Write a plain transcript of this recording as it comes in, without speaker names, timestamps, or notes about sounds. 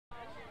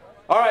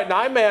All right,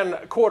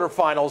 9-man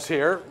quarterfinals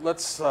here.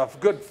 Let's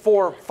good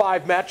 4-5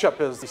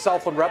 matchup is the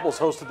Southland Rebels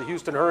hosted the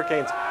Houston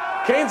Hurricanes.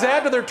 Canes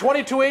add to their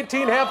 22-18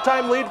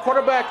 halftime lead.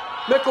 Quarterback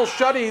Mikkel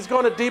Shuddy, he's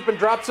going to deep and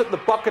drops it in the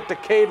bucket to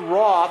Cade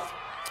Roth.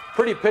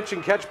 Pretty pitch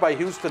and catch by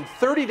Houston.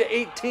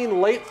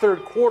 30-18 late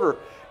third quarter.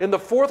 In the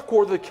fourth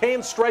quarter, the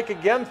Canes strike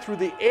again through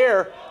the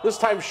air. This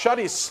time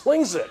Shuddy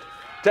slings it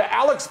to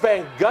Alex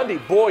Van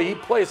Gundy. Boy, he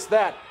placed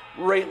that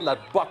right in the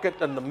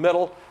bucket in the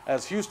middle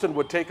as Houston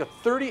would take a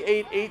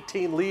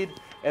 38-18 lead,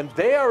 and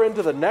they are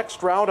into the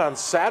next round on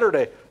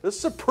Saturday. This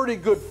is a pretty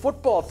good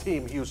football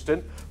team,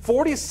 Houston.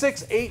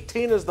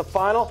 46-18 is the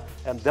final,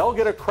 and they'll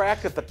get a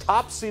crack at the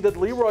top-seeded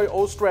Leroy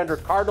Ostrander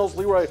Cardinals.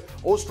 Leroy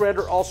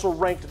Ostrander also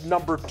ranked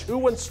number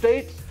 2 in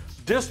state.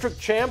 District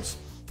champs,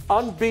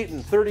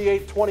 unbeaten,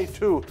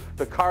 38-22,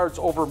 the Cards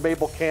over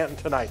Mabel Canton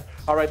tonight.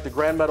 All right, the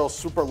Grand Meadows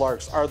Super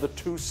Larks are the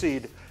 2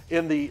 seed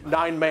in the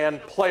 9-man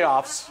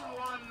playoffs.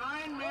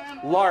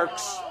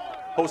 Larks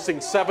hosting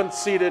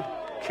 7th-seeded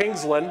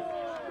Kingsland.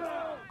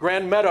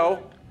 Grand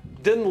Meadow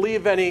didn't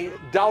leave any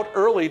doubt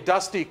early.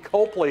 Dusty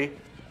Copley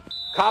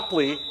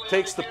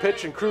takes the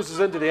pitch and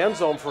cruises into the end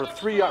zone for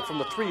from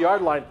the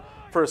 3-yard line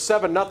for a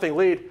 7-0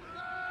 lead.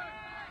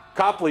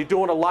 Copley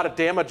doing a lot of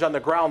damage on the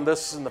ground.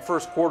 This in the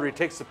first quarter. He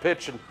takes the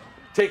pitch and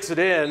takes it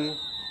in,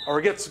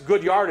 or gets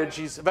good yardage.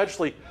 He's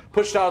eventually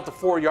pushed out at the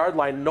 4-yard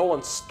line.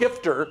 Nolan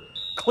Skifter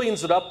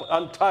cleans it up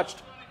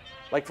untouched,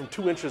 like from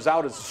 2 inches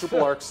out as the Super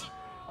Larks.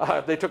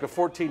 They took a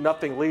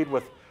 14-0 lead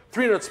with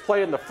 3 minutes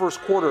play in the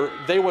first quarter.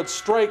 They would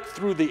strike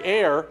through the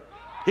air.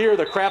 Here,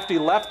 the crafty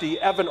lefty,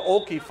 Evan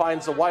Olkey,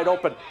 finds the wide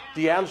open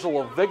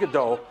D'Angelo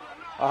Vigado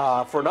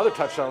for another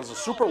touchdown. The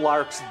Super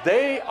Larks,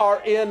 they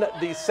are in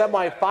the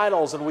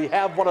semifinals, and we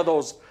have one of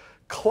those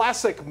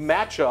classic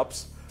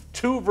matchups,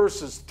 2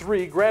 versus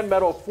 3. Grand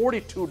Meadow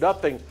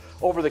 42-0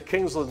 over the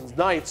Kingsland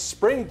Knights.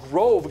 Spring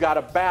Grove got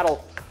a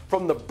battle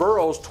from the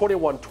Burrows,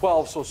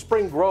 21-12. So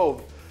Spring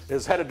Grove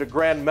is headed to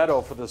Grand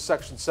Meadow for the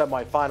section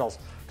semifinals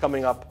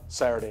coming up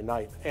Saturday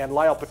night. And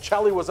Lyle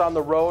Pacelli was on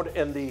the road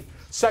in the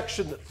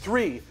Section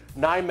 3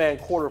 9-man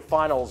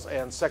quarterfinals,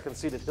 and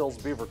 2nd-seeded Hills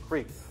Beaver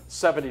Creek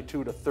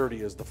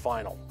 72-30 is the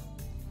final.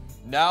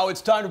 Now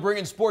it's time to bring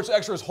in Sports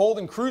Extras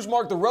Holden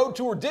Cruzmark. The road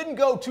tour didn't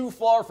go too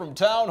far from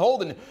town.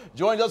 Holden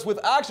joins us with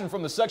action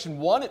from the Section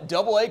 1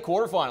 AA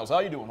quarterfinals. How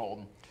you doing,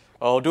 Holden?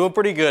 Oh, doing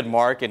pretty good,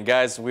 Mark. And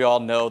guys, we all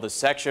know the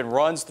section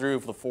runs through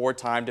the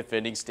 4-time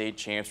defending state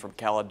champs from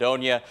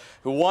Caledonia,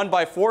 who won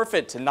by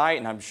forfeit tonight.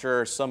 And I'm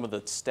sure some of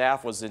the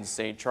staff was in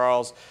St.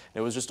 Charles.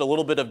 It was just a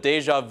little bit of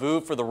deja vu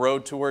for the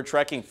road tour,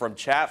 trekking from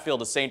Chatfield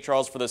to St.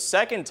 Charles for the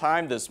 2nd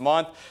time this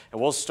month. And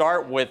we'll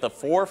start with a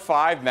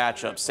 4-5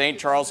 matchup. St.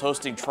 Charles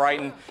hosting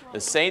Triton. The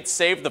Saints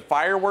saved the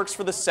fireworks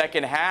for the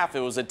second half.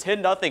 It was a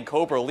 10-0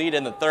 Cobra lead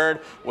in the third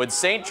when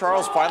St.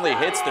 Charles finally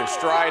hits their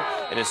stride.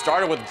 And it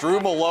started with Drew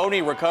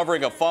Maloney recovering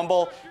a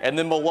fumble, and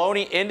then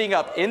Maloney ending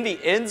up in the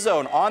end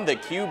zone on the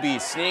QB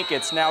sneak.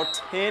 It's now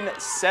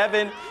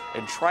 10-7,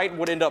 and Triton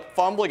would end up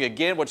fumbling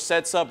again, which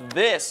sets up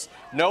this.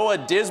 Noah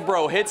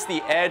Disbro hits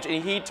the edge,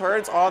 and he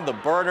turns on the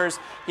burners.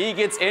 He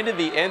gets into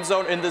the end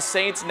zone, and the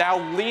Saints now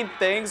lead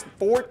things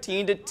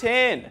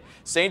 14-10.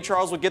 St.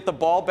 Charles would get the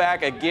ball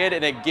back again,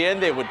 and again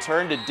they would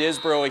turn to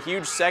Disbro. A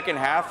huge second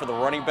half for the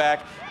running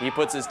back. He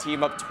puts his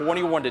team up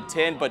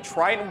 21-10, but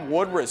Triton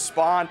would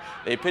respond.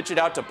 They pitch it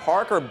out to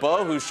Parker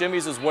Bowe, who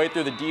shimmies his way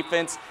through the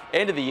defense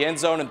into the end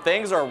zone, and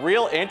things are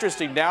real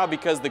interesting now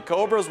because the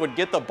Cobras would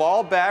get the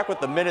ball back with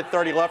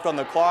 1:30 left on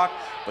the clock,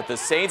 but the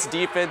Saints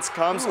defense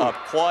comes up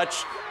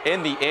clutch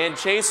in the end.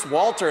 Chase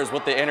Walters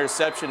with the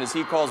interception as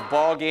he calls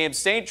ball game.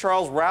 St.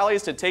 Charles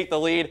rallies to take the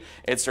lead.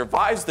 It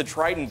survives the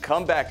Triton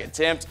comeback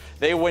attempt.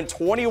 They win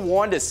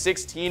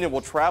 21-16 and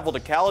will travel to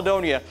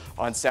Caledonia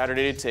on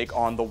Saturday to take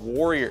on the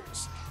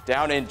Warriors.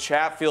 Down in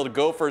Chatfield,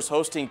 Gophers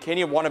hosting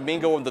Kenyon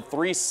Wanamingo in the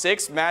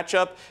 3-6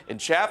 matchup. And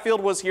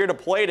Chatfield was here to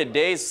play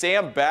today.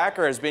 Sam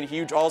Backer has been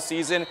huge all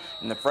season,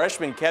 and the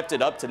freshman kept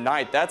it up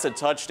tonight. That's a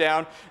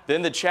touchdown.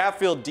 Then the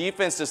Chatfield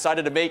defense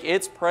decided to make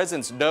its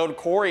presence known.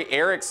 Corey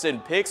Erickson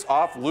picks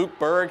off Luke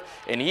Berg,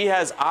 and he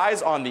has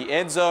eyes on the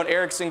end zone.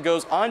 Erickson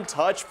goes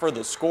untouched for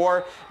the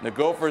score, and the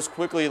Gophers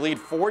quickly lead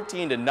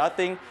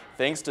 14-0.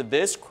 Thanks to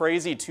this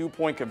crazy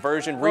 2-point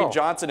conversion. Reed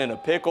Johnson in a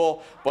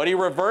pickle, but he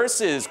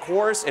reverses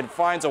course and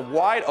finds a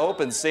wide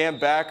open Sam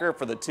Backer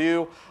for the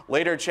 2.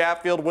 Later,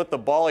 Chatfield with the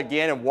ball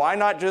again, and why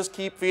not just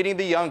keep feeding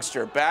the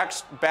youngster?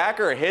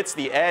 Backer hits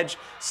the edge,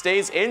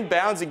 stays in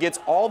bounds, and gets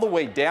all the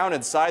way down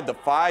inside the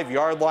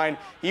 5-yard line.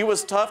 He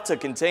was tough to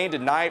contain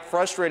tonight,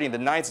 frustrating the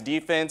Knights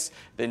defense.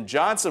 Then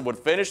Johnson would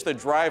finish the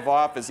drive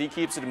off as he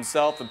keeps it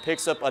himself and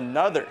picks up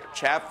another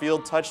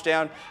Chatfield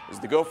touchdown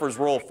as the Gophers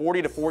roll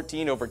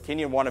 40-14 over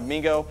Kenyon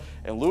Wanamingo.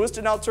 And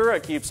Lewiston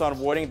Altura keeps on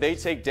winning. They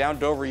take down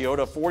Dover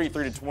Yoda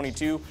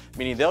 43-22,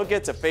 meaning they'll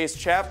get to face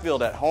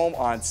Chatfield at home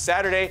on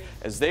Saturday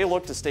as they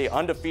look to stay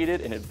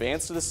undefeated and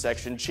advance to the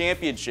section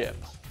championship.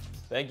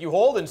 Thank you,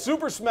 Holden.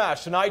 Super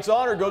Smash. Tonight's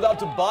honor goes out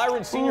to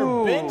Byron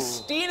Sr. Ben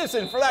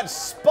Steenison for that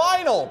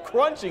spinal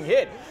crunching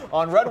hit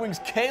on Red Wings'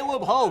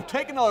 Caleb Ho.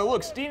 Take another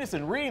look.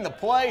 Steenison reading the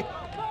play.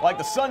 Like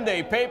the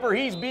Sunday paper,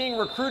 he's being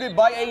recruited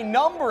by a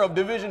number of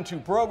Division II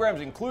programs,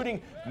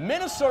 including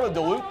Minnesota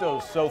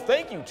Duluth. So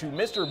thank you to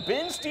Mr.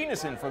 Ben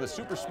Steenison for the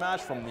super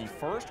smash from the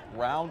first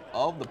round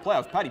of the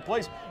playoffs. Patty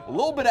plays a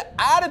little bit of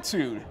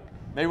attitude.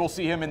 Maybe we'll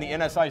see him in the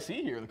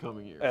NSIC here in the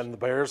coming years. And the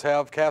Bears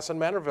have Cass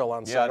and Manorville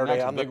on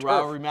Saturday on the turf. Big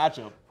rivalry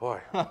matchup. Boy.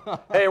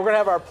 Hey, we're going to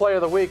have our play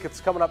of the week. It's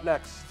coming up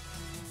next.